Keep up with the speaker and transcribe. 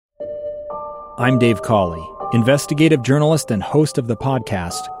I'm Dave Cawley, investigative journalist and host of the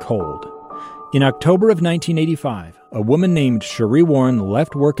podcast Cold. In October of 1985, a woman named Cherie Warren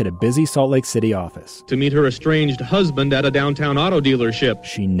left work at a busy Salt Lake City office to meet her estranged husband at a downtown auto dealership.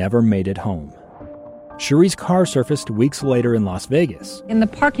 She never made it home. Cherie's car surfaced weeks later in Las Vegas. In the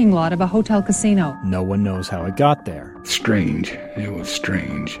parking lot of a hotel casino. No one knows how it got there. Strange. It was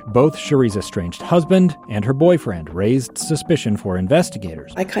strange. Both Cherie's estranged husband and her boyfriend raised suspicion for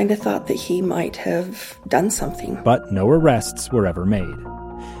investigators. I kind of thought that he might have done something. But no arrests were ever made.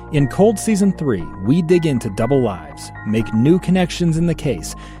 In Cold Season 3, we dig into double lives, make new connections in the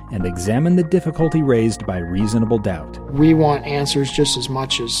case, and examine the difficulty raised by reasonable doubt. We want answers just as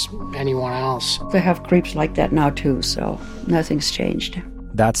much as anyone else. They have creeps like that now too, so nothing's changed.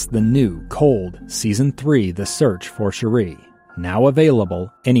 That's the new Cold Season 3, The Search for Cherie, now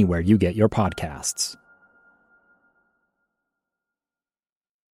available anywhere you get your podcasts.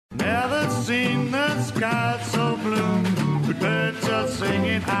 Never seen the sky so blue. The birds are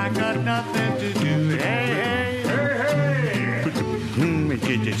singing, I got nothing to do. Hey, hey, hey, hey.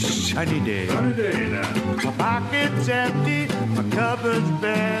 It's a sunny day. Sunny day now. My pocket's empty, my cupboard's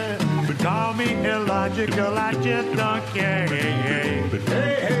bare. But call me illogical, I just don't care. Hey, hey, hey,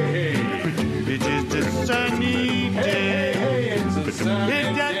 hey, hey. It's just a sunny day. Hey, hey, it's a sunny day.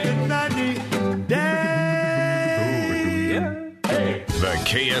 It's just a sunny day. The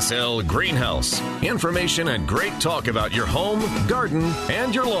KSL Greenhouse. Information and great talk about your home, garden,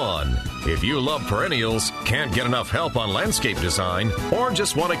 and your lawn. If you love perennials, can't get enough help on landscape design, or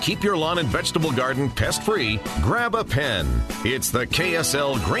just want to keep your lawn and vegetable garden pest-free, grab a pen. It's the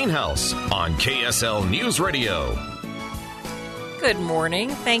KSL Greenhouse on KSL News Radio. Good morning.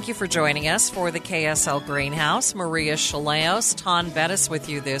 Thank you for joining us for the KSL Greenhouse. Maria Chaleos, Ton Bettis with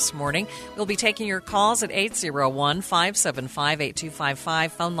you this morning. We'll be taking your calls at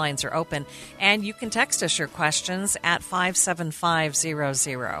 801-575-8255. Phone lines are open, and you can text us your questions at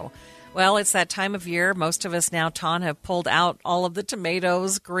 57500. Well, it's that time of year. Most of us now, Ton, have pulled out all of the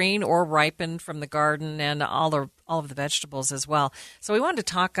tomatoes, green or ripened from the garden, and all of the vegetables as well. So we wanted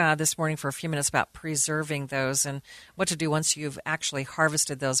to talk this morning for a few minutes about preserving those and what to do once you've actually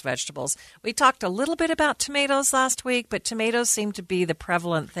harvested those vegetables. We talked a little bit about tomatoes last week, but tomatoes seem to be the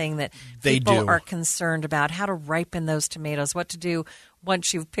prevalent thing that people are concerned about, how to ripen those tomatoes, what to do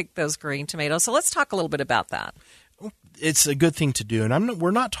once you've picked those green tomatoes. So let's talk a little bit about that. It's a good thing to do, and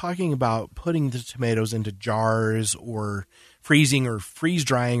we're not talking about putting the tomatoes into jars or freezing or freeze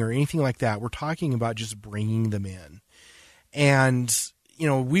drying or anything like that. We're talking about just bringing them in. And,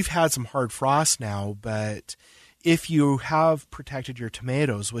 we've had some hard frost now, but if you have protected your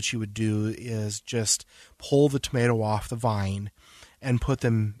tomatoes, what you would do is just pull the tomato off the vine and put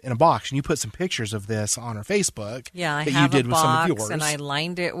them in a box. And you put some pictures of this on our Facebook. Yeah, I that have you did a with some of box, yours. and I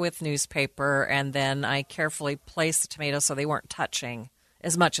lined it with newspaper, and then I carefully placed the tomatoes so they weren't touching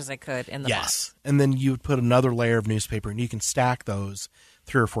as much as I could in the box. Yes, and then you would put another layer of newspaper, and you can stack those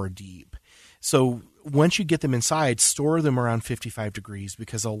 3 or 4 deep. So once you get them inside, store them around 55 degrees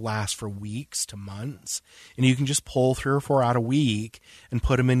because they'll last for weeks to months. And you can just pull 3 or 4 out a week and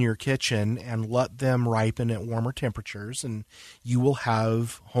put them in your kitchen and let them ripen at warmer temperatures. And you will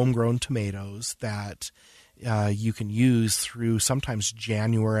have homegrown tomatoes that you can use through sometimes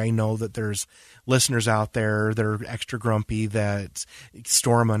January. I know that there's listeners out there that are extra grumpy that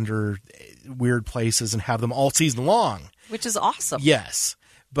store them under weird places and have them all season long. Which is awesome. Yes.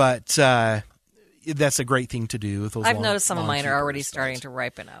 But that's a great thing to do. With those I've noticed some of mine are already starting to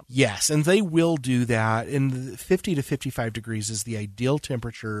ripen up. Yes, and they will do that. And 50 to 55 degrees is the ideal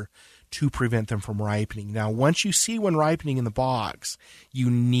temperature to prevent them from ripening. Now, once you see one ripening in the box, you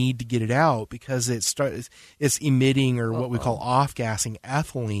need to get it out because it's emitting or what we call off-gassing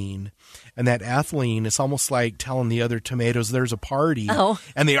ethylene. And that ethylene is almost like telling the other tomatoes there's a party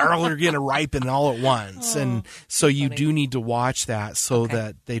and they are all going to ripen all at once. And so you do need to watch that so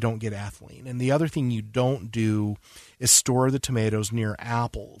that they don't get ethylene. And the other thing you don't do is store the tomatoes near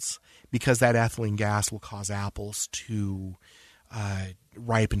apples because that ethylene gas will cause apples to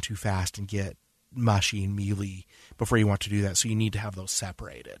ripen too fast and get mushy and mealy before you want to do that. So you need to have those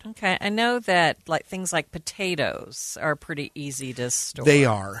separated. Okay. I know that things like potatoes are pretty easy to store. They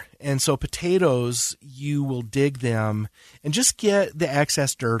are. And so potatoes, you will dig them and just get the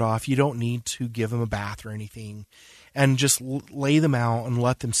excess dirt off. You don't need to give them a bath or anything. And just lay them out and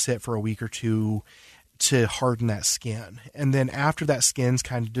let them sit for a week or two to harden that skin. And then after that skin's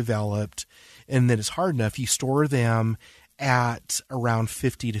kind of developed and then it's hard enough, you store them at around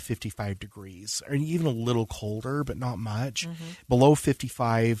 50 to 55 degrees, or even a little colder, but not much. Below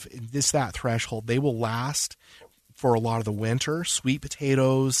 55, that threshold, they will last for a lot of the winter. Sweet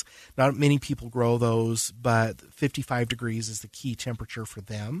potatoes, not many people grow those, but 55 degrees is the key temperature for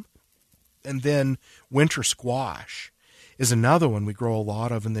them. And then winter squash is another one we grow a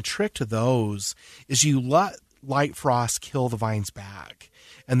lot of. And the trick to those is you let light frost kill the vines back.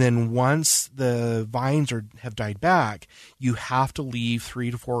 And then once the vines have died back, you have to leave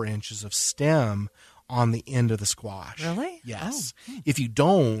 3 to 4 inches of stem on the end of the squash. Really? Yes. Oh. If you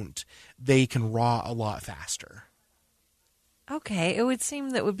don't, they can rot a lot faster. Okay, it would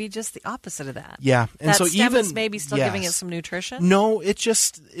seem that would be just the opposite of that. Yeah, and that so stem even is maybe still giving it some nutrition. No,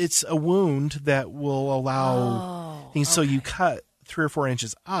 it's a wound that will allow things. Okay. So you cut 3 or 4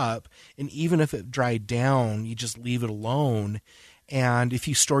 inches up, and even if it dried down, you just leave it alone. And if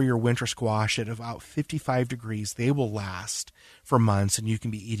you store your winter squash at about 55 degrees, they will last for months, and you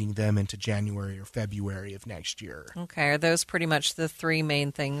can be eating them into January or February of next year. Okay, are those pretty much the 3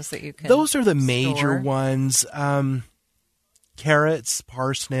 main things that you can Those are the major store? ones. Carrots,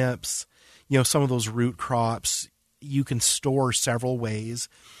 parsnips, some of those root crops, you can store several ways.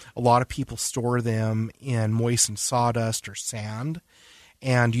 A lot of people store them in moistened sawdust or sand,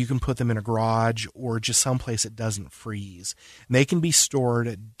 and you can put them in a garage or just someplace it doesn't freeze. And they can be stored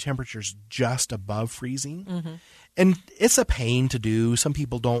at temperatures just above freezing. Mm-hmm. And it's a pain to do.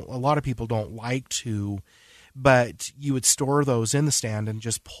 A lot of people don't like to, but you would store those in the stand and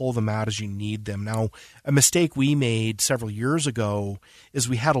just pull them out as you need them. Now, a mistake we made several years ago is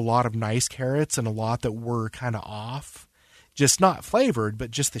we had a lot of nice carrots and a lot that were kind of off, just not flavored,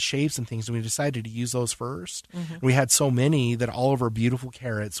 but just the shapes and things. And we decided to use those first. Mm-hmm. And we had so many that all of our beautiful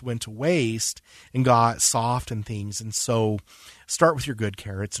carrots went to waste and got soft and things. And so start with your good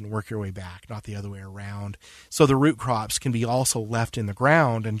carrots and work your way back, not the other way around. So the root crops can be also left in the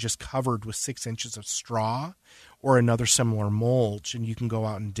ground and just covered with 6 inches of straw or another similar mulch, and you can go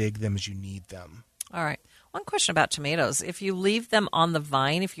out and dig them as you need them. All right. One question about tomatoes. If you leave them on the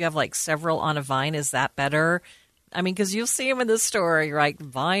vine, if you have like several on a vine, is that better? I mean, because you'll see them in the store, right?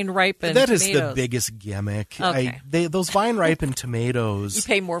 Vine ripened tomatoes. That is the biggest gimmick. Okay. Those vine ripened tomatoes. You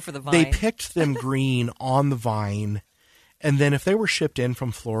pay more for the vine. They picked them green on the vine. And then if they were shipped in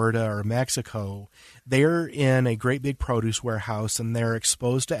from Florida or Mexico, they're in a great big produce warehouse and they're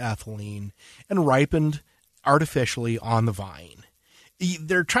exposed to ethylene and ripened artificially on the vine.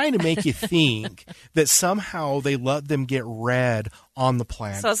 They're trying to make you think that somehow they let them get red on the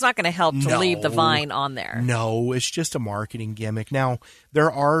plant. So it's not going to help to leave the vine on there. No, it's just a marketing gimmick. Now,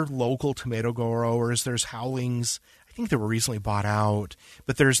 there are local tomato growers. There's Howlings. I think they were recently bought out.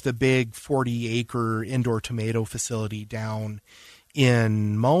 But there's the big 40-acre indoor tomato facility down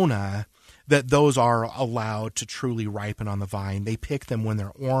in Mona that those are allowed to truly ripen on the vine. They pick them when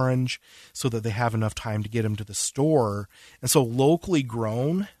they're orange so that they have enough time to get them to the store. And so locally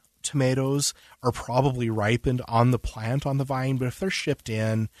grown tomatoes are probably ripened on the plant on the vine, but if they're shipped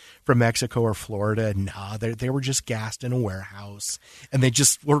in from Mexico or Florida, they were just gassed in a warehouse and they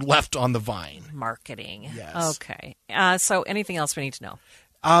just were left on the vine. Marketing. Yes. Okay. So anything else we need to know?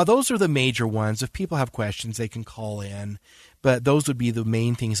 Those are the major ones. If people have questions, they can call in. But those would be the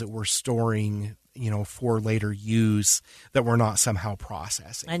main things that we're storing, for later use that we're not somehow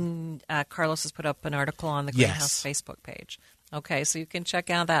processing. And Carlos has put up an article on the Greenhouse Facebook page. Okay, so you can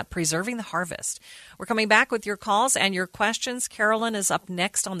check out that, Preserving the Harvest. We're coming back with your calls and your questions. Carolyn is up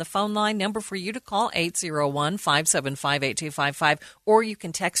next on the phone line. Number for you to call, 801-575-8255, or you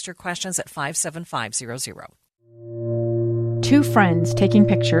can text your questions at 57500. Two friends taking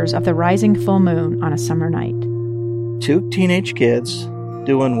pictures of the rising full moon on a summer night. Two teenage kids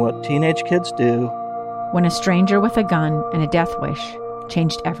doing what teenage kids do. When a stranger with a gun and a death wish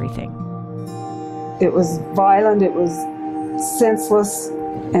changed everything. It was violent, it was senseless,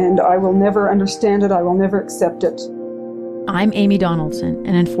 and I will never understand it, I will never accept it. I'm Amy Donaldson,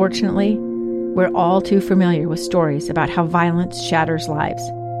 and unfortunately, we're all too familiar with stories about how violence shatters lives.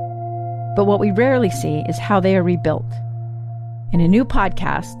 But what we rarely see is how they are rebuilt. In a new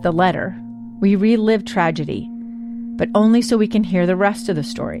podcast, The Letter, we relive tragedy, but only so we can hear the rest of the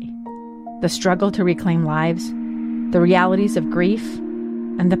story. The struggle to reclaim lives, the realities of grief,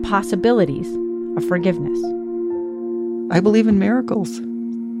 and the possibilities of forgiveness. I believe in miracles.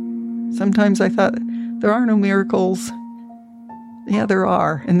 Sometimes I thought, there are no miracles. Yeah, there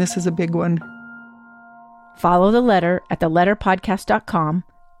are, and this is a big one. Follow The Letter at theletterpodcast.com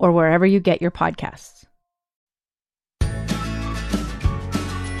or wherever you get your podcasts.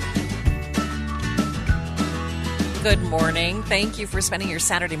 Good morning. Thank you for spending your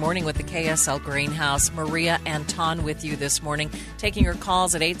Saturday morning with the KSL Greenhouse. Maria and Ton with you this morning, taking your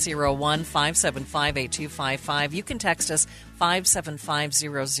calls at 801-575-8255. You can text us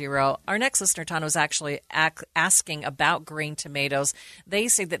 57500. Our next listener, Ton, was actually asking about green tomatoes. They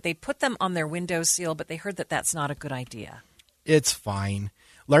say that they put them on their windowsill, but they heard that that's not a good idea. It's fine.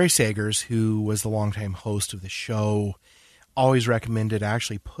 Larry Sagers, who was the longtime host of the show, always recommended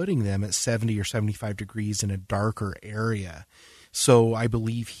actually putting them at 70 or 75 degrees in a darker area. So I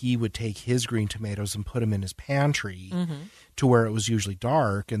believe he would take his green tomatoes and put them in his pantry to where it was usually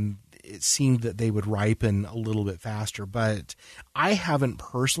dark, and it seemed that they would ripen a little bit faster. But I haven't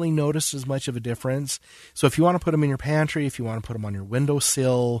personally noticed as much of a difference. So if you want to put them in your pantry, if you want to put them on your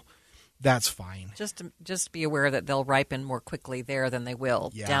windowsill, that's fine. Just be aware that they'll ripen more quickly there than they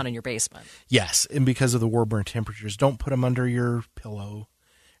will down in your basement. Yes, and because of the warmer temperatures, don't put them under your pillow,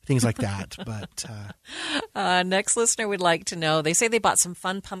 things like that. But next listener would like to know, they say they bought some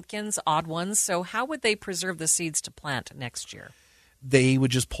fun pumpkins, odd ones, so how would they preserve the seeds to plant next year? They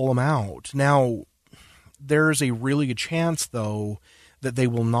would just pull them out. Now, there's a really good chance, though, that they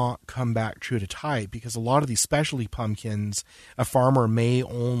will not come back true to type, because a lot of these specialty pumpkins, a farmer may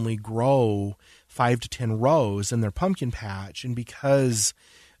only grow 5 to 10 rows in their pumpkin patch. And because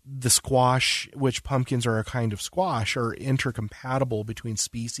the squash, which pumpkins are a kind of squash, are intercompatible between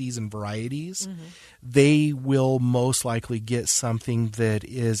species and varieties, they will most likely get something that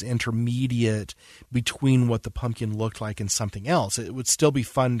is intermediate between what the pumpkin looked like and something else. It would still be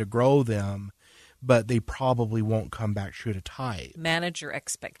fun to grow them, but they probably won't come back true to type. Manage your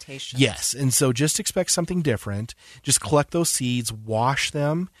expectations. Yes, and so just expect something different. Just collect those seeds, wash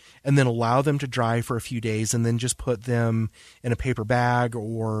them, and then allow them to dry for a few days, and then just put them in a paper bag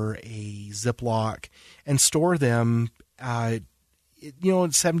or a Ziploc and store them.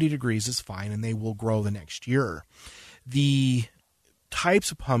 70 degrees is fine, and they will grow the next year. The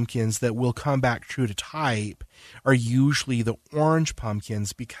types of pumpkins that will come back true to type are usually the orange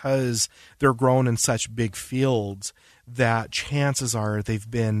pumpkins, because they're grown in such big fields that chances are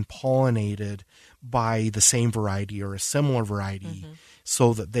they've been pollinated by the same variety or a similar variety,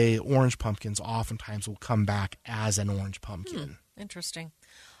 so that the orange pumpkins oftentimes will come back as an orange pumpkin. Interesting.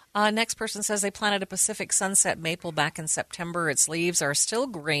 Next person says they planted a Pacific Sunset maple back in September. Its leaves are still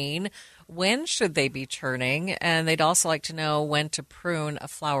green. When should they be turning? And they'd also like to know when to prune a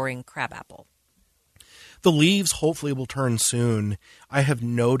flowering crabapple. The leaves hopefully will turn soon. I have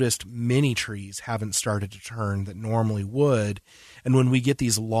noticed many trees haven't started to turn that normally would. And when we get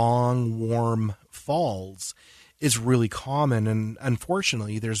these long, warm falls, it's really common. And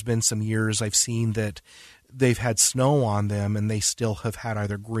unfortunately, there's been some years I've seen that they've had snow on them and they still have had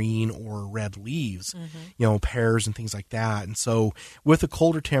either green or red leaves, pears and things like that. And so with the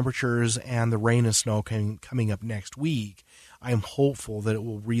colder temperatures and the rain and snow coming up next week, I'm hopeful that it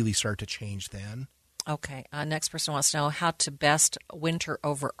will really start to change then. Okay. Next person wants to know how to best winter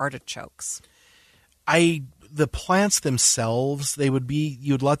over artichokes. The plants themselves,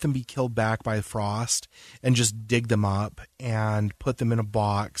 you'd let them be killed back by frost and just dig them up and put them in a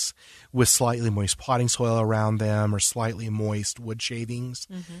box with slightly moist potting soil around them or slightly moist wood shavings,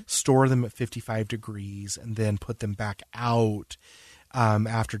 store them at 55 degrees, and then put them back out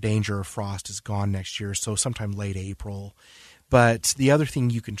after danger of frost is gone next year, so sometime late April. But the other thing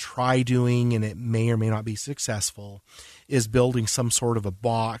you can try doing, and it may or may not be successful, is building some sort of a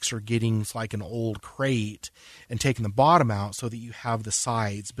box or getting like an old crate and taking the bottom out so that you have the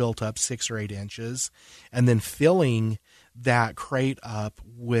sides built up 6 or 8 inches, and then filling that crate up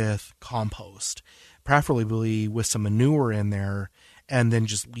with compost, preferably with some manure in there, and then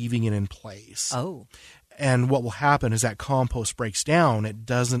just leaving it in place. Oh. And what will happen is that compost breaks down. It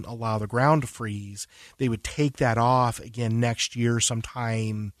doesn't allow the ground to freeze. They would take that off again next year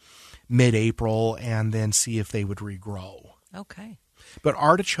sometime mid-April and then see if they would regrow. Okay. But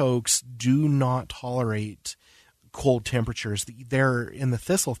artichokes do not tolerate cold temperatures. They're in the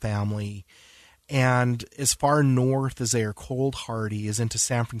thistle family, and as far north as they are cold hardy is into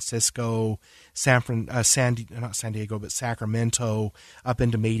San Francisco, not San Diego, but Sacramento, up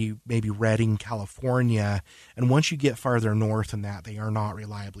into maybe Redding, California. And once you get farther north than that, they are not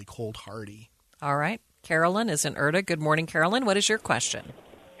reliably cold hardy. All right. Carolyn is in Erta. Good morning, Carolyn. What is your question?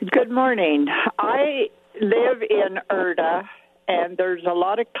 Good morning. I live in Erta, and there's a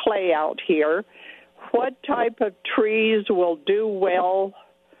lot of clay out here. What type of trees will do well?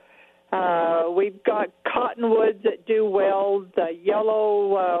 We've got cottonwoods that do well, the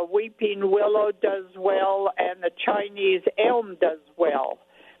yellow weeping willow does well, and the Chinese elm does well.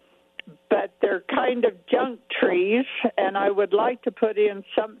 But they're kind of junk trees, and I would like to put in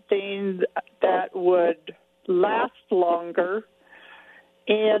something that would last longer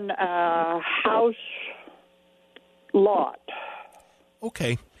in a house lot?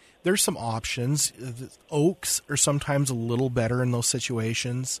 Okay. There's some options. Oaks are sometimes a little better in those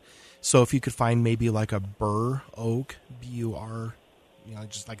situations. So if you could find maybe like a bur oak, B-U-R,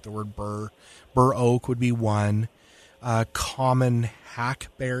 just like the word bur. Bur oak would be one. Common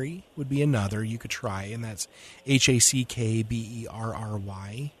hackberry would be another you could try, and that's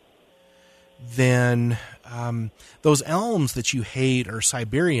Hackberry. Then those elms that you hate are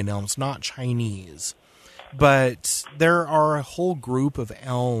Siberian elms, not Chinese. But there are a whole group of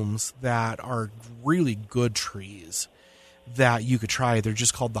elms that are really good trees that you could try. They're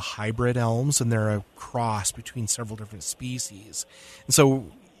just called the hybrid elms, and they're a cross between several different species. And so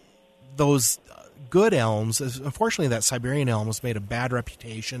those good elms, unfortunately that Siberian elm has made a bad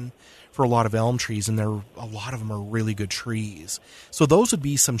reputation for a lot of elm trees, and a lot of them are really good trees. So those would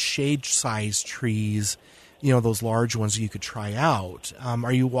be some shade-sized trees, those large ones you could try out.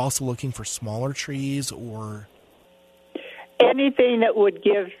 Are you also looking for smaller trees or anything that would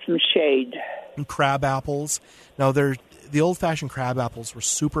give some shade? Crab apples. Now, the old-fashioned crab apples were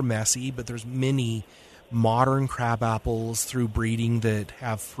super messy, but there's many modern crab apples through breeding that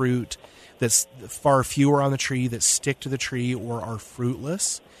have fruit that's far fewer on the tree, that stick to the tree or are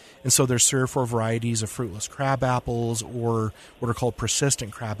fruitless. And so there's 3 or 4 varieties of fruitless crab apples, or what are called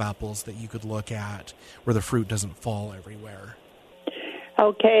persistent crab apples, that you could look at where the fruit doesn't fall everywhere.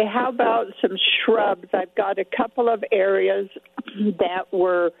 Okay, how about some shrubs? I've got a couple of areas that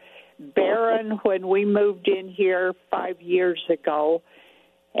were barren when we moved in here 5 years ago,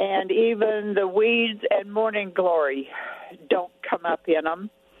 and even the weeds and morning glory don't come up in them.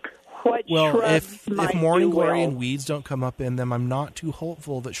 Well, if morning glory and weeds don't come up in them, I'm not too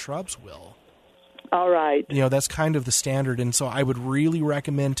hopeful that shrubs will. All right. That's kind of the standard, and so I would really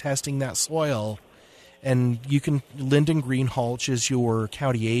recommend testing that soil. And Lyndon Greenhalgh is your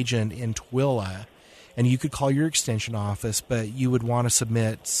county agent in Tooele, and you could call your extension office, but you would want to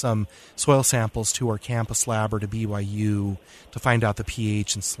submit some soil samples to our campus lab or to BYU to find out the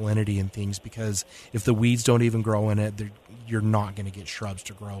pH and salinity and things, because if the weeds don't even grow in it, you're not going to get shrubs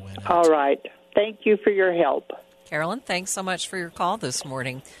to grow in it. All right. Thank you for your help. Carolyn, thanks so much for your call this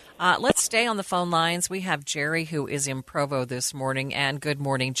morning. Let's stay on the phone lines. We have Jerry, who is in Provo this morning. And good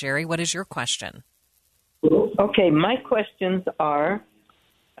morning, Jerry. What is your question? Okay, my questions are,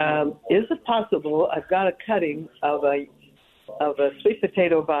 is it possible, I've got a cutting of a sweet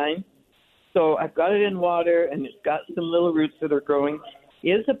potato vine, so I've got it in water and it's got some little roots that are growing.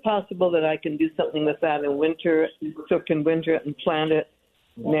 Is it possible that I can do something with that in winter, so it can winter it and plant it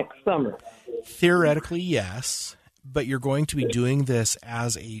next summer? Theoretically, yes, but you're going to be doing this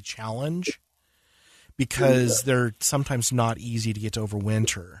as a challenge because they're sometimes not easy to get to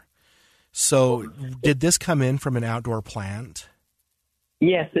overwinter. So did this come in from an outdoor plant?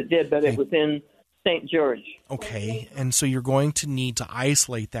 Yes, it did, but it was in St. George. Okay, and so you're going to need to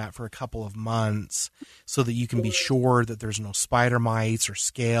isolate that for a couple of months so that you can be sure that there's no spider mites or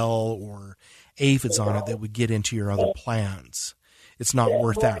scale or aphids on it that would get into your other plants. It's not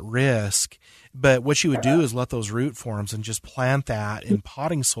worth that risk. But what you would do is let those root forms and just plant that in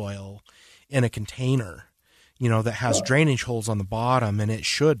potting soil in a container, that has drainage holes on the bottom, and it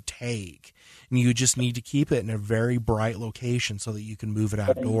should take. And you just need to keep it in a very bright location so that you can move it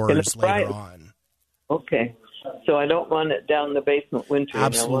outdoors later on. Okay. So I don't want it down in the basement winter.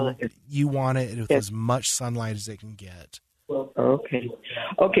 Absolutely. You want it with as much sunlight as it can get. Okay.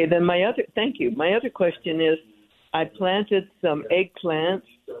 Okay, then thank you. My other question is, I planted some eggplants,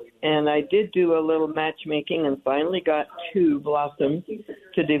 and I did do a little matchmaking and finally got 2 blossoms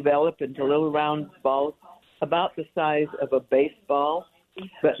to develop into little round balls about the size of a baseball.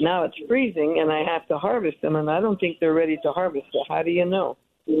 But now it's freezing, and I have to harvest them, and I don't think they're ready to harvest. So how do you know?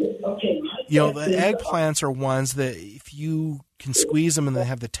 The eggplants are ones that if you can squeeze them and they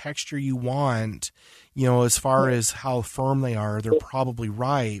have the texture you want, as far as how firm they are, they're probably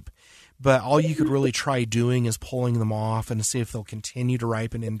ripe. But all you could really try doing is pulling them off and see if they'll continue to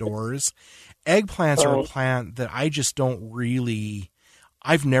ripen indoors. Eggplants are a plant that I just don't really...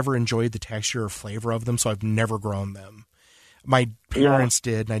 I've never enjoyed the texture or flavor of them, so I've never grown them. My parents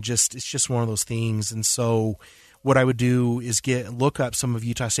did, and it's just one of those things. And so what I would do is look up some of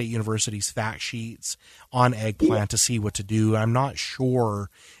Utah State University's fact sheets on eggplant to see what to do. I'm not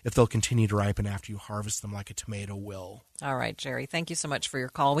sure if they'll continue to ripen after you harvest them like a tomato will. All right, Jerry, thank you so much for your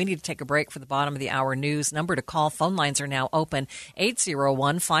call. We need to take a break for the bottom of the hour news. Number to call, phone lines are now open,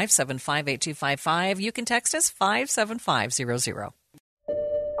 801-575-8255. You can text us 57500.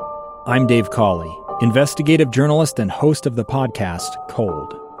 I'm Dave Cawley, investigative journalist and host of the podcast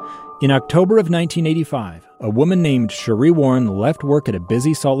Cold. In October of 1985, a woman named Cherie Warren left work at a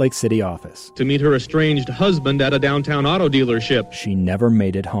busy Salt Lake City office to meet her estranged husband at a downtown auto dealership. She never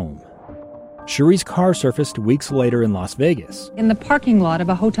made it home. Cherie's car surfaced weeks later in Las Vegas. In the parking lot of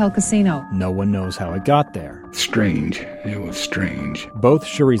a hotel casino. No one knows how it got there. Strange. It was strange. Both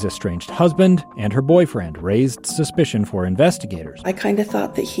Cherie's estranged husband and her boyfriend raised suspicion for investigators. I kind of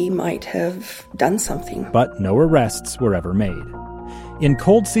thought that he might have done something. But no arrests were ever made. In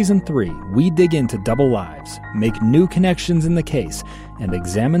Cold Season 3, we dig into double lives, make new connections in the case, and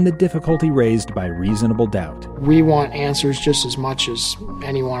examine the difficulty raised by reasonable doubt. We want answers just as much as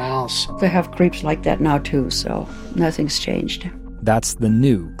anyone else. They have creeps like that now too, so nothing's changed. That's the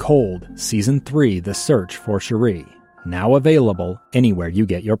new Cold Season 3, The Search for Cherie. Now available anywhere you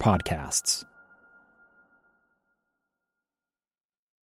get your podcasts.